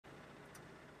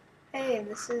Hey,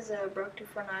 this is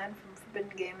Broke249 from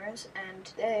Forbidden Gamers, and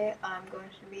today I'm going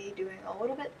to be doing a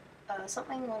little bit,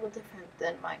 something a little different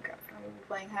than Minecraft. I'm going to be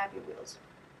playing Happy Wheels.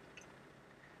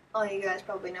 All you guys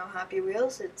probably know Happy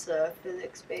Wheels. It's a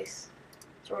physics-based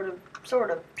sort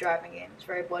of driving game. It's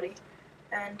very bloody.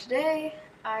 And today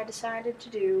I decided to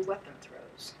do weapon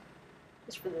throws,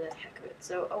 just for the heck of it.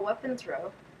 So a weapon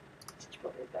throw, it's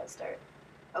probably a bad start.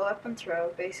 A weapon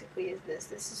throw basically is this.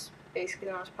 This is basically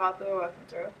the most popular weapon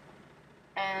throw.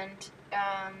 And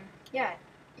yeah,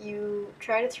 you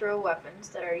try to throw weapons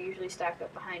that are usually stacked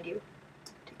up behind you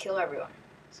to kill everyone.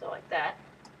 So like that,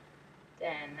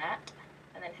 then that,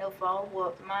 and then he'll fall, blow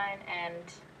up mine, and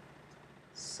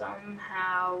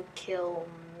somehow kill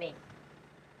me.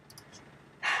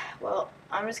 Well,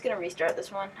 I'm just gonna restart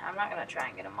this one. I'm not gonna try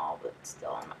and get them all, but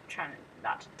still, I'm not trying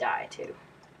not to die too.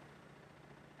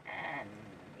 And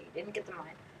he didn't get the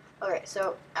mine. Okay,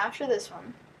 so after this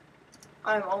one,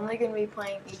 I'm only going to be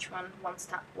playing each one one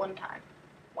time.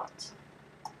 Once.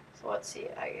 So let's see,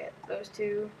 I get those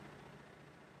two.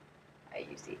 I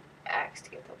use the axe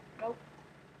to get the... Nope.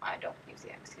 I don't use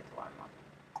the axe to get the one one.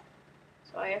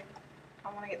 So I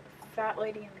want to get the fat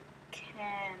lady and the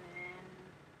cannon.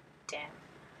 Damn.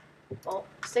 Well,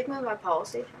 sticking with my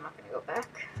policy, I'm not going to go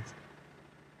back.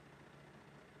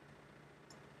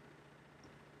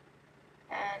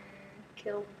 And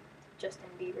killed Justin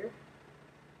Bieber.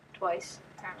 Twice,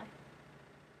 apparently.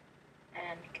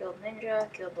 And killed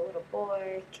Ninja, killed the little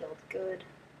boy, killed Good,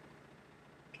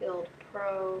 killed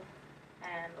Pro,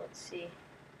 and let's see.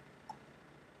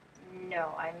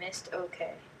 No, I missed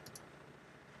OK.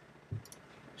 I'm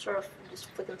sort of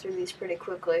just flicking through these pretty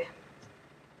quickly.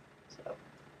 So,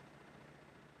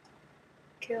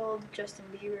 killed Justin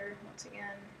Bieber once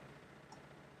again.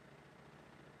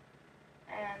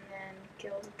 And then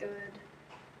killed Good.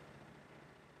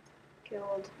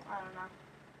 Killed, I don't know.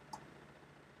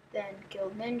 Then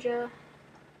killed Ninja.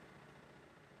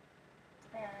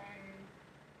 And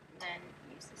then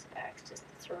use this axe just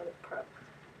to throw the Pro.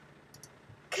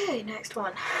 Okay, next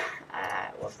one.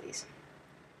 I love these.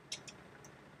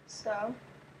 So,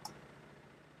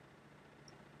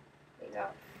 we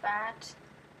got Fat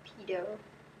Pedo.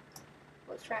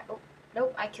 Let's try. Oh,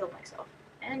 nope, I killed myself.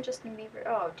 And Justin Bieber.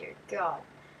 Oh, dear God.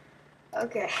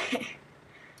 Okay.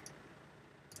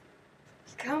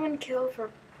 Come and kill for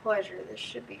pleasure. This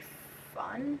should be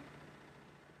fun.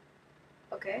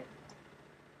 Okay.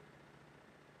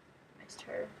 Missed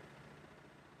her.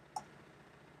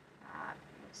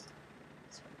 Missed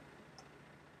this one.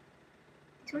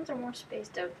 These ones are more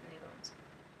spaced out than the other ones.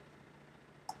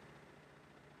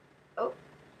 Oh,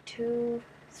 2,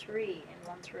 3 in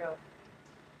one throw.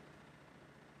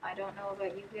 I don't know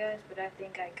about you guys, but I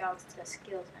think I got the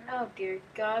skills. And oh dear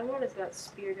God, what is that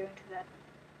spear doing to that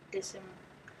disembodied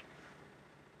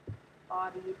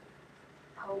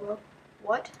hobo?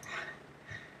 What?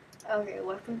 Okay,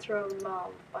 weapon throw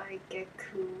love by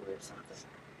Geku or something.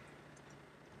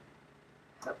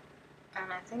 Oh,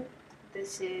 and I think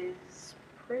this is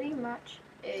pretty much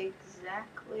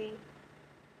exactly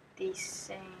the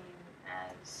same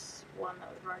as one that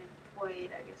we've already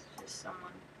played. I guess it's just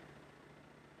someone.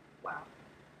 Wow.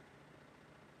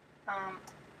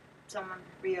 Someone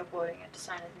re-uploading it to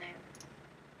sign his name.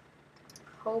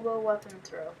 Hobo weapon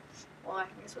throw. Well, I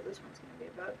can guess what this one's gonna be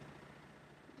about.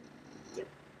 Yep.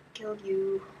 Killed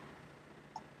you.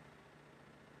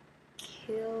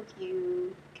 Killed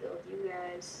you. Killed you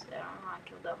guys. I don't know how I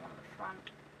killed that one in the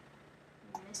front.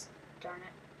 Missed, darn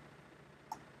it.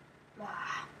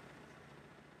 Ah.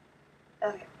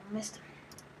 Okay, I missed him.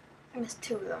 I missed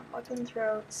 2 of them. Weapon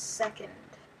throw second.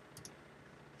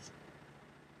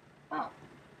 Oh.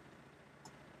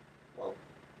 Well.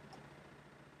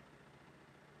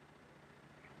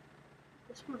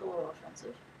 This one's a little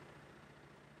offensive.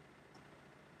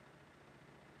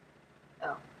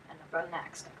 Oh, and I've got an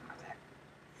axe stuck in my back.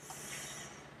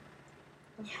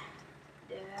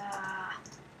 Yeah.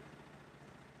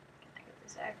 Can I get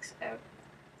this axe out?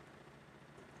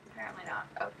 Apparently not.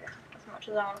 Okay. As much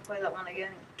as I want to play that one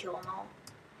again and kill them all.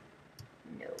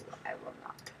 No, I will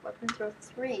not. Weapon throw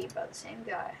 3 by the same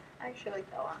guy. I actually like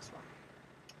that last one.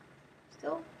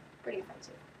 Still pretty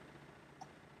offensive.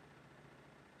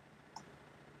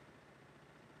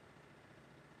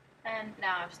 And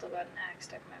now I've still got an axe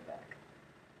stuck in my back.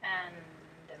 And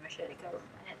a machete covering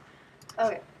my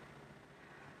head. Okay.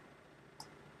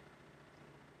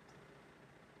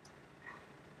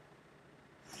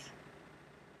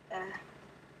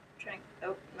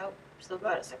 Oh, nope. Still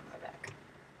got it stuck in my back.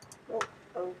 Oh,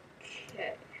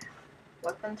 okay.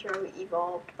 Weapon throw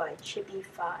evolved by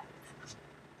Chippy5. Let's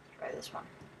try this one.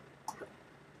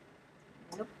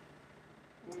 Nope.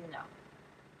 No.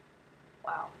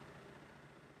 Wow.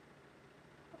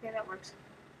 Okay, that works.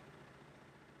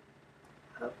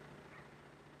 Oh. At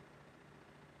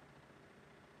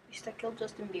least I killed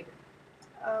Justin Bieber.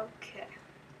 Okay.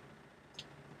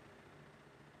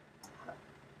 Oh,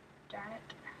 darn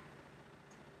it.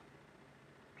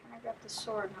 I got the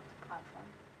sword, not the platform.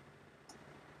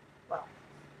 Well,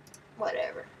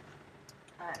 whatever.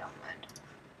 I don't mind.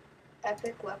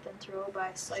 Epic weapon throw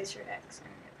by Slicer X,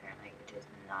 and apparently it is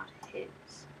not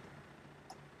his.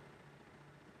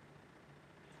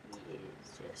 He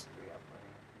is just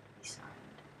re-uploading to be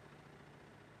signed.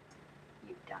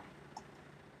 You die.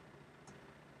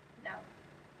 No.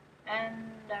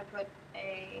 And I put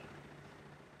a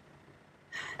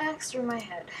axe through my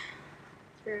head.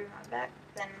 Through my back,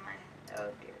 then my head.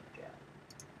 Oh dear God.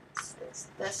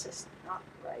 This is not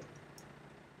right.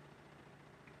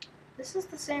 This is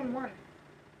the same one.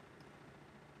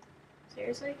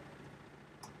 Seriously?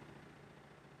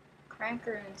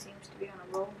 Cranker seems to be on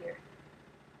a roll here.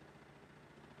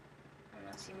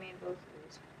 Unless he made both of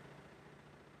these.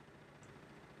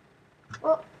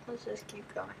 Well, let's just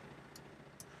keep going.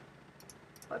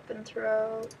 Weapon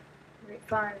throw. Rate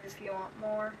 5 if you want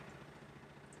more.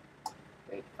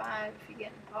 Rate 5 if you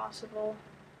get impossible.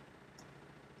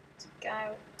 It's a guy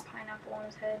with a pineapple on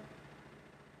his head.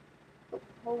 Oh, a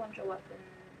whole bunch of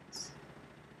weapons.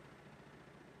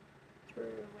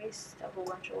 Through waste a whole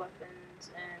bunch of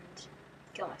weapons and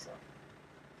kill myself.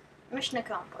 Mission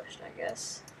accomplished, I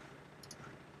guess.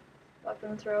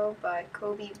 Weapon throw by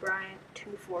Kobe Bryant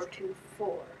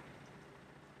 2424.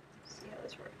 Let's see how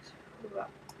this works.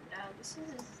 Now this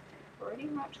is pretty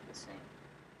much the same.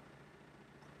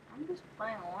 I'm just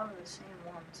playing a lot of the same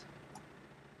ones.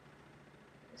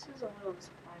 This is a little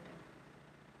disappointing.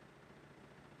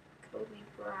 Kobe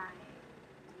Bryant.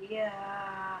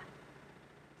 Yeah.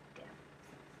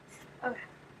 Damn. Okay.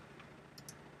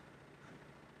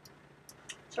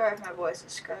 Sorry if my voice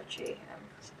is scratchy. I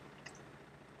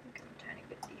think I'm a tiny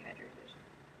bit dehydrated.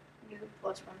 You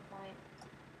plus 1 point.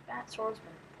 Fat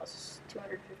Swordsman plus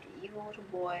 250. Evil little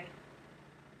boy.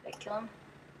 Did I kill him?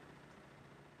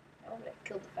 No, but I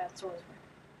killed the Fat Swordsman.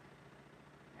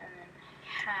 And then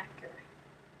Hacker.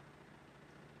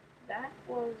 That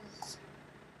was...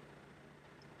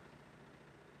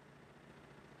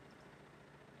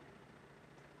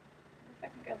 If I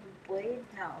can grab the blade?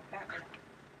 No, apparently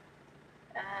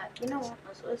not. You know what?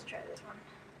 Let's try this one.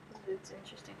 It's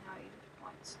interesting how you use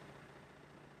points.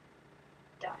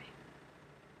 Die.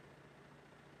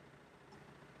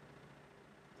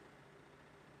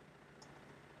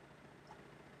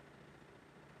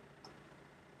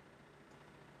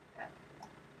 I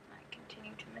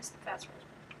continue to miss the Fat Swordsman.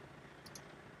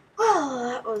 Well,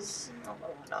 that was a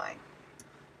little annoying.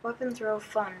 Weapon throw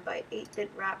fun by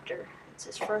 8-Bit Raptor. It's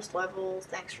his first level.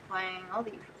 Thanks for playing. All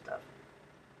the usual stuff.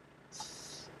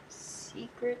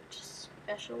 Secret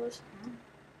specialist.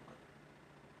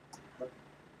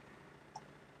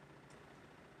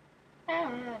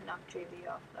 And knock JB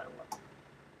off. That'll work.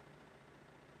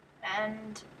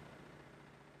 And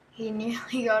he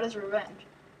nearly got his revenge.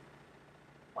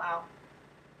 Wow.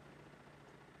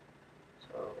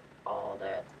 So all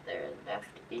that there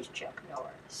left is Chuck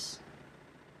Norris.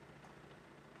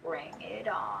 Bring it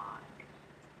on.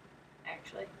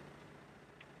 Actually,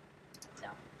 no,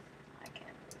 I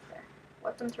can't move there.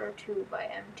 Weapon throw 2 by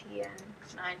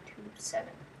MTN927.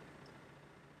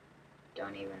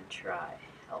 Don't even try.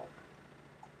 Help.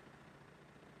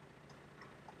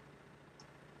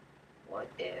 What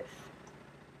if...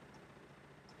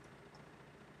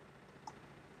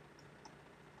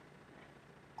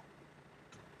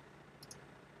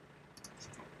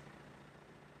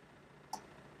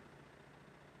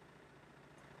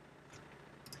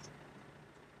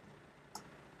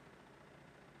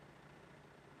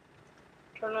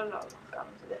 Got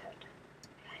him to the head.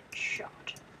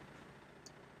 Headshot.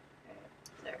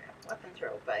 There. Weapon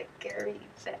throw by Gary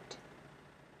Vett.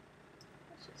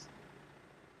 That's just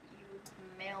you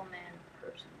mailman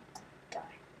person.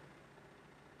 Die.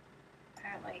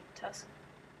 Apparently Tusk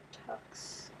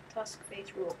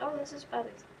face rule. Oh, this is about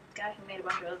the guy who made a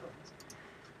bunch of other ones.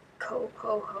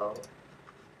 Ho.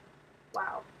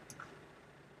 Wow.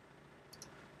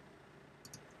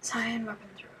 Cyan weapon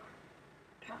throw.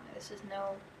 Apparently this is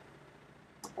no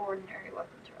ordinary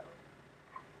weapon throw.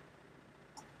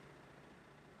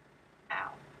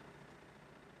 Ow.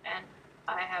 And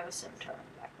I have a scimitar in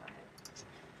the back of my head.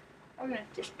 I'm gonna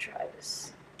just try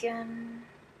this again.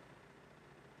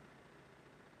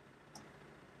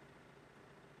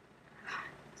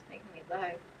 It's making me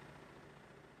lag.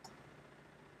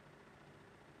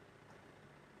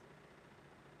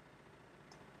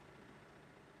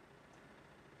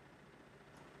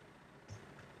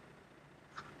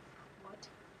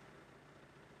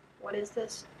 what is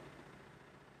this?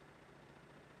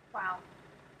 Wow.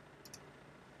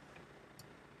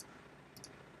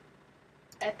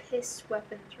 Epis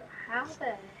weapon throw. How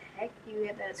the heck do you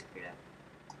get that screwed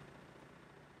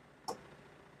up?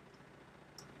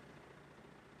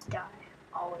 Die,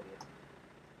 all of you.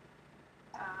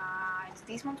 It's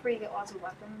these ones where you get lots of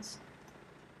weapons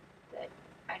that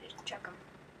I just check them.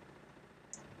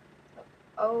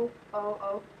 Oh,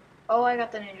 I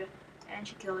got the ninja. And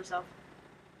she killed herself.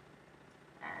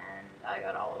 And I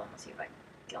got all of them. Let's see if I can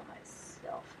kill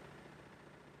myself.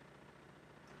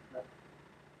 But,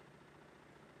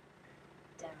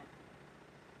 damn it.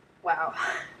 Wow.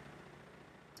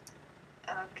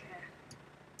 Okay.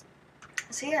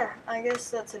 So yeah, I guess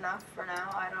that's enough for now.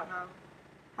 I don't know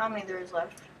how many there is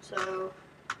left. So,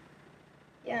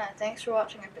 yeah, thanks for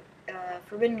watching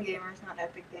Forbidden Gamers, not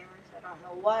Epic Gamers. I don't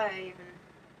know why I even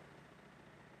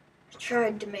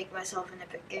tried to make myself an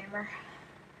epic gamer.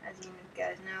 As you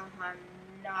guys know, I'm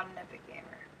not an epic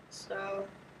gamer. So,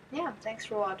 yeah, thanks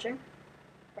for watching.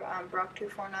 I'm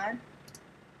Brock249.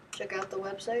 Check out the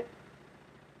website.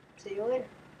 See you later.